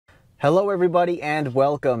Hello everybody and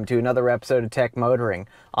welcome to another episode of Tech Motoring.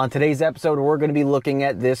 On today's episode we're going to be looking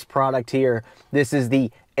at this product here. This is the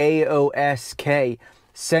AOSK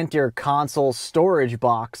center console storage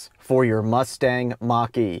box for your Mustang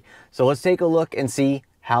Mach-E. So let's take a look and see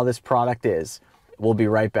how this product is. We'll be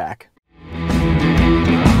right back.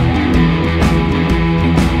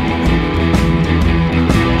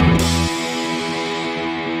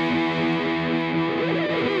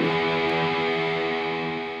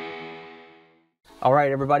 All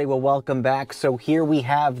right, everybody, well, welcome back. So here we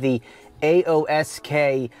have the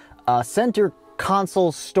AOSK center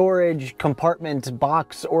console storage compartment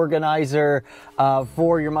box organizer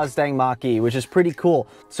for your Mustang Mach-E, which is pretty cool.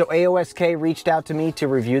 So AOSK reached out to me to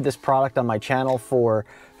review this product on my channel for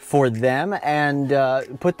them and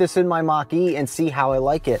put this in my Mach-E and see how I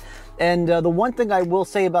like it. And the one thing I will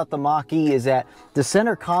say about the Mach-E is that the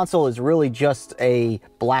center console is really just a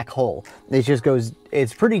black hole. It just goes,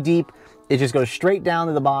 it's pretty deep. It just goes straight down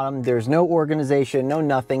to the bottom. There's no organization, no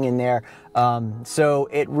nothing in there. So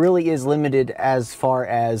it really is limited as far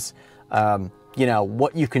as, you know,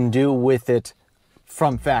 what you can do with it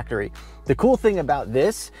from factory. The cool thing about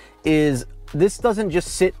this is this doesn't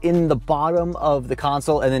just sit in the bottom of the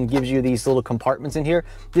console and then gives you these little compartments in here.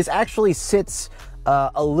 This actually sits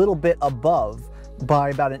a little bit above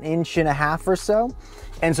by about 1.5 inches or so.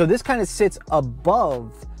 And so this kind of sits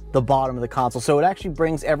above the bottom of the console, so it actually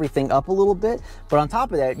brings everything up a little bit, but on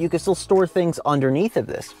top of that you can still store things underneath of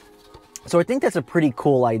this. So I think that's a pretty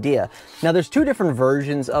cool idea. Now there's two different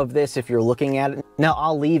versions of this if you're looking at it. Now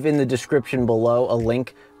I'll leave in the description below a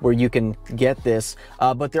link where you can get this,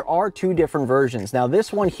 but there are two different versions. Now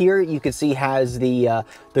this one here you can see has the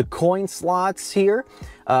coin slots here.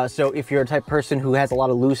 So if you're a type of person who has a lot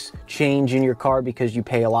of loose change in your car because you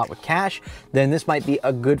pay a lot with cash, then this might be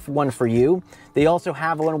a good one for you. They also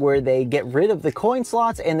have one where they get rid of the coin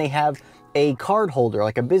slots and they have a card holder,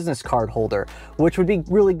 like a business card holder, which would be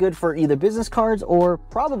really good for either business cards or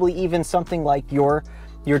probably even something like your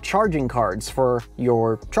charging cards for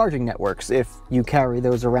your charging networks if you carry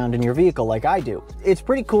those around in your vehicle like I do. It's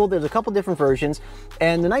pretty cool. There's a couple different versions,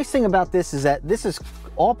 and the nice thing about this is that this is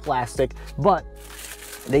all plastic, but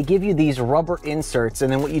they give you these rubber inserts, and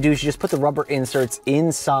then what you do is you just put the rubber inserts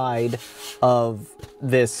inside of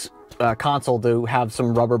this console to have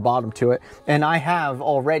some rubber bottom to it. And I have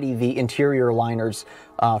already the interior liners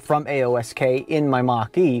from AOSK in my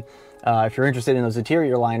Mach-E. If you're interested in those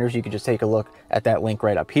interior liners, you can just take a look at that link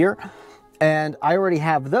right up here. And I already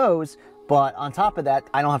have those, but on top of that,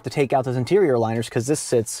 I don't have to take out those interior liners because this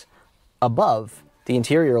sits above the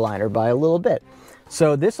interior liner by a little bit.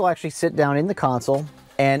 So this will actually sit down in the console,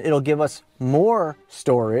 and it'll give us more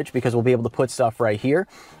storage because we'll be able to put stuff right here.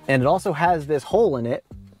 And it also has this hole in it,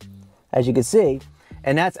 as you can see,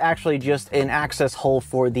 and that's actually just an access hole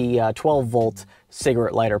for the 12-volt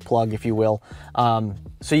cigarette lighter plug, if you will.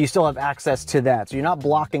 So you still have access to that. So you're not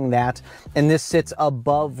blocking that. And this sits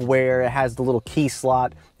above where it has the little key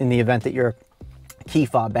slot in the event that your key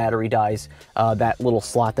fob battery dies, that little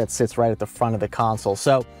slot that sits right at the front of the console.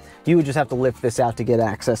 So you would just have to lift this out to get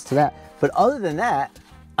access to that. But other than that,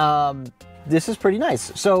 this is pretty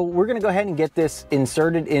nice. So we're gonna go ahead and get this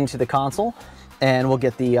inserted into the console, and we'll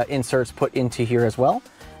get the inserts put into here as well.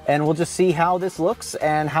 And we'll just see how this looks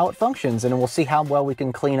and how it functions, and we'll see how well we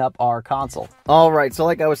can clean up our console. All right, so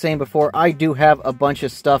like I was saying before, I do have a bunch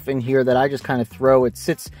of stuff in here that I just kind of throw. It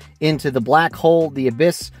sits into the black hole, the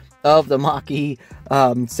abyss of the Mach-E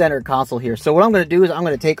center console here. So what I'm going to do is I'm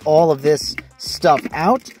going to take all of this stuff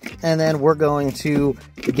out, and then we're going to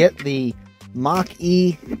get the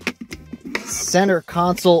Mach-E center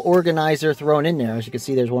console organizer thrown in there. As you can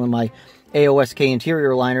see, there's one of my AOSK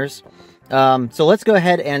interior liners. So let's go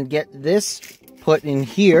ahead and get this put in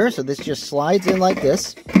here. So this just slides in like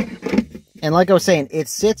this. And like I was saying, it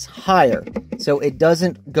sits higher. So it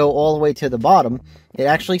doesn't go all the way to the bottom. It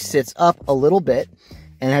actually sits up a little bit.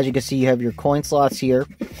 And as you can see, you have your coin slots here.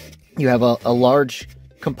 You have a large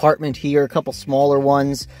compartment here, a couple smaller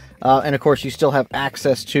ones. And of course, you still have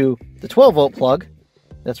access to the 12-volt plug.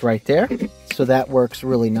 That's right there. So that works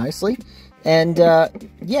really nicely. And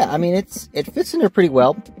yeah, I mean, it fits in there pretty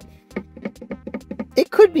well. It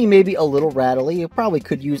could be maybe a little rattly. You probably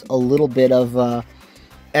could use a little bit of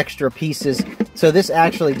extra pieces. So this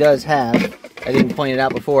actually does have, I didn't point it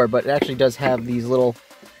out before, but it actually does have these little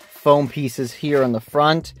foam pieces here on the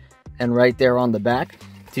front and right there on the back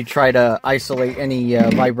to try to isolate any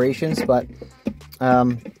vibrations. But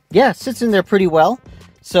yeah, sits in there pretty well.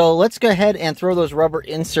 So let's go ahead and throw those rubber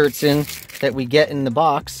inserts in that we get in the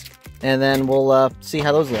box, and then we'll see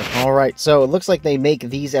how those look. All right, so it looks like they make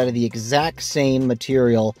these out of the exact same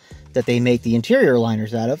material that they make the interior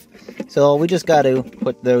liners out of. So we just got to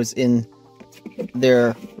put those in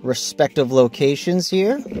their respective locations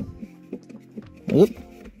here. Oop.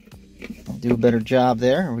 I'll do a better job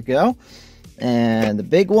there. Here we go. And the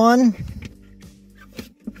big one.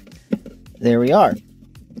 There we are.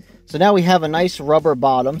 So now we have a nice rubber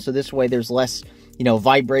bottom, so this way there's less, you know,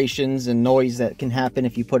 vibrations and noise that can happen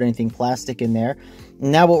if you put anything plastic in there.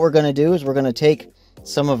 And now what we're going to do is we're going to take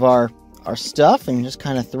some of our stuff and just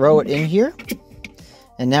kind of throw it in here.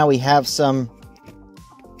 And now we have some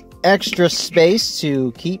extra space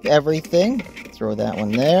to keep everything. Throw that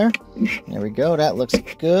one there. There we go. That looks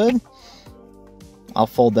good. I'll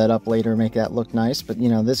fold that up later and make that look nice. But, you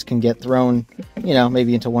know, this can get thrown, you know,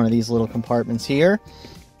 maybe into one of these little compartments here.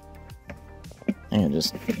 And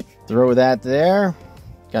just throw that there.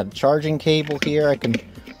 Got a charging cable here. I can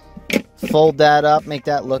fold that up, make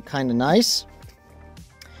that look kind of nice.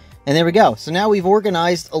 And there we go. So now we've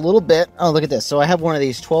organized a little bit. Oh, look at this. So I have one of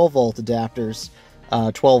these 12-volt adapters,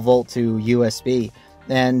 12-volt to USB.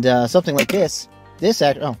 And something like this, oh, look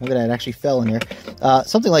at that, it actually fell in here.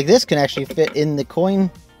 Something like this can actually fit in the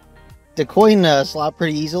coin slot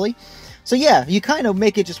pretty easily. So yeah, you kind of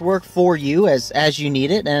make it just work for you as you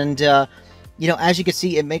need it. And, you know, as you can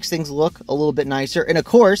see, it makes things look a little bit nicer. And of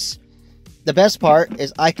course, the best part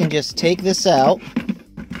is I can just take this out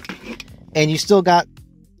and you still got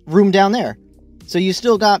room down there. So you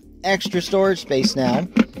still got extra storage space now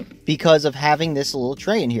because of having this little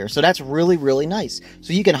tray in here. So that's really, really nice.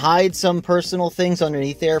 So you can hide some personal things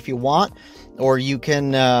underneath there if you want, or you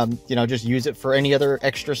can, you know, just use it for any other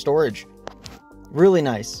extra storage. Really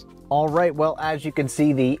nice. All right, well, as you can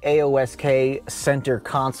see, the AOSK center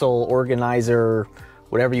console organizer,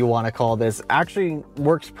 whatever you want to call this, actually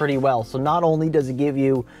works pretty well. So not only does it give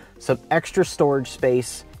you some extra storage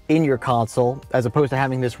space in your console, as opposed to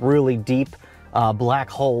having this really deep black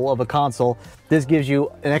hole of a console, this gives you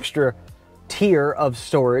an extra tier of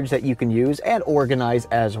storage that you can use and organize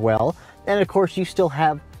as well. And of course, you still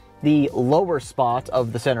have the lower spot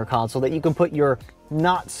of the center console that you can put your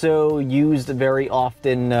not so used very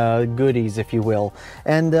often goodies, if you will.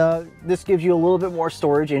 And this gives you a little bit more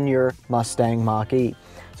storage in your Mustang Mach-E.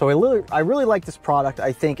 So I really like this product.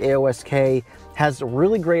 I think AOSK has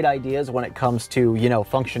really great ideas when it comes to, you know,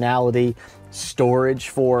 functionality, storage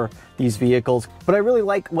for these vehicles. But I really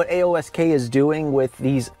like what AOSK is doing with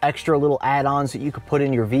these extra little add-ons that you could put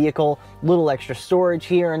in your vehicle. Little extra storage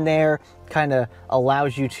here and there, kind of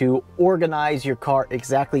allows you to organize your car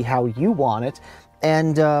exactly how you want it.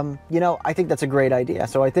 And, you know, I think that's a great idea.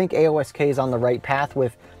 So I think AOSK is on the right path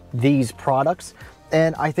with these products.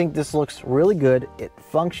 And I think this looks really good.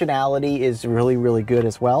 Functionality is really, really good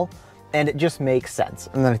as well. And it just makes sense.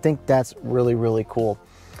 And I think that's really, really cool.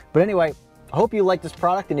 But anyway, I hope you liked this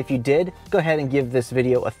product. And if you did, go ahead and give this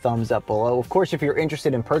video a thumbs up below. Of course, if you're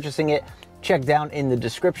interested in purchasing it, check down in the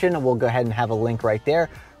description and we'll go ahead and have a link right there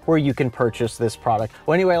where you can purchase this product.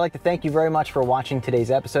 Well, anyway, I'd like to thank you very much for watching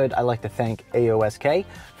today's episode. I'd like to thank AOSK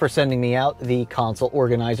for sending me out the console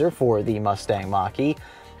organizer for the Mustang Mach-E.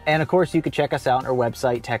 And of course, you can check us out on our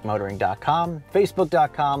website, techmotoring.com,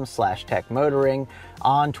 facebook.com/techmotoring,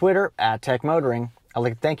 on Twitter @techmotoring. I'd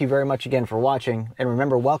like to thank you very much again for watching. And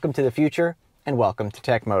remember, welcome to the future and welcome to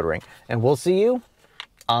Tech Motoring. And we'll see you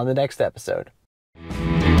on the next episode.